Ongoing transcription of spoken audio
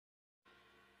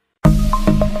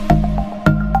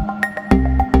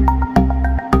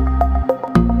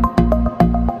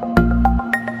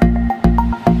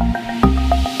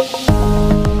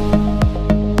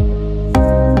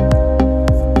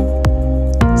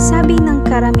Sabi ng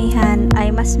karamihan ay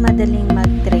mas madaling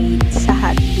mag-trade sa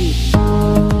Hotbit.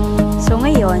 So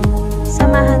ngayon,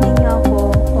 samahan ninyo ako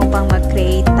upang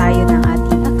mag-create tayo ng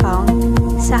ating account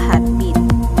sa Hotbit.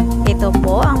 Ito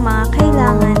po ang mga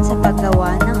kailangan sa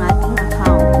paggawa ng ating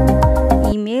account.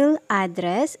 Email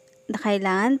address na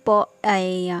kailangan po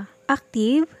ay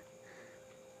active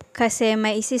kasi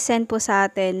may isi-send po sa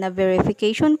atin na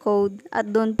verification code at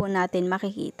doon po natin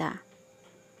makikita.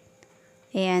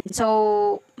 Ayan.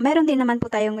 So, meron din naman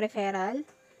po tayong referral,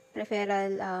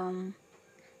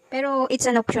 pero it's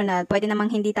an optional. Pwede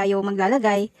namang hindi tayo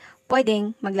maglalagay,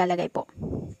 pwedeng maglalagay po.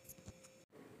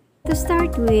 To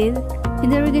start with, in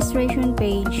the registration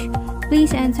page,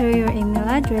 please enter your email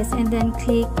address and then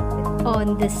click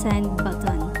on the send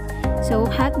button. So,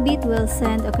 Hotbit will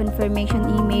send a confirmation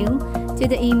email to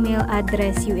the email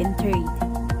address you entered.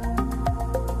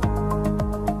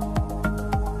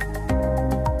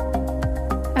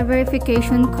 A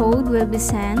verification code will be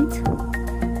sent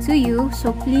to you, so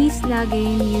please log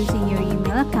in using your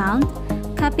email account.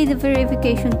 Copy the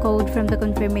verification code from the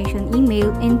confirmation email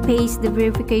and paste the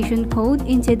verification code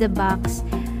into the box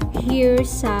here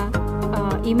sa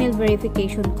email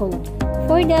verification code.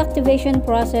 For the activation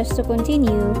process to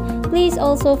continue, please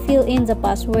also fill in the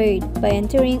password by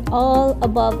entering all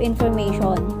above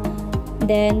information.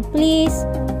 Then please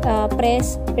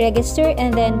press register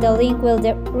and then the link will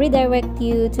redirect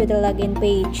you to the login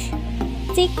page.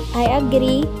 Tick I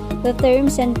agree the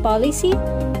terms and policy,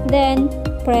 then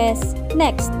press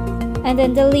next and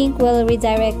then the link will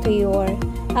redirect to your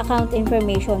account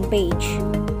information page.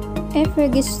 If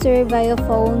registered via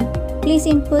phone, please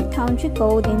input country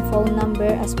code and phone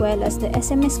number as well as the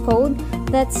SMS code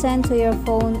that's sent to your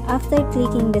phone after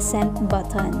clicking the send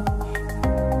button.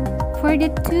 For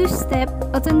the two-step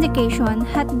authentication,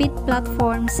 Hotbit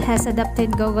platforms has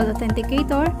adopted Google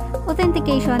Authenticator,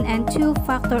 authentication, and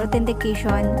two-factor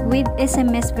authentication with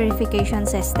SMS verification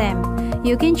system.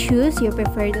 You can choose your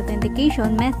preferred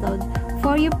authentication method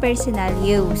for your personal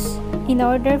use. In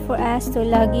order for us to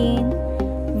log in,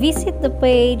 visit the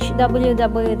page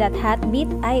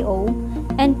www.hotbit.io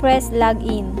and press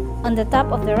login. On the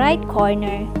top of the right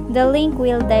corner, the link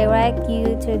will direct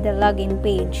you to the login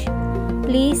page.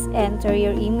 Please enter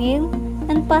your email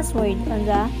and password on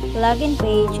the login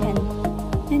page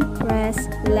and press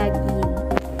login.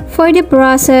 For the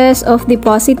process of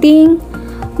depositing,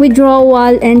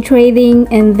 withdrawal, and trading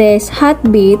in this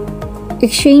Hotbit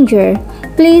exchanger,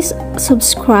 please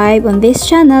subscribe on this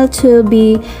channel to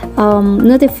be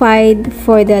notified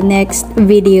for the next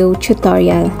video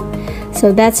tutorial.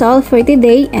 So that's all for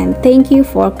today and thank you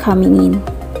for coming in.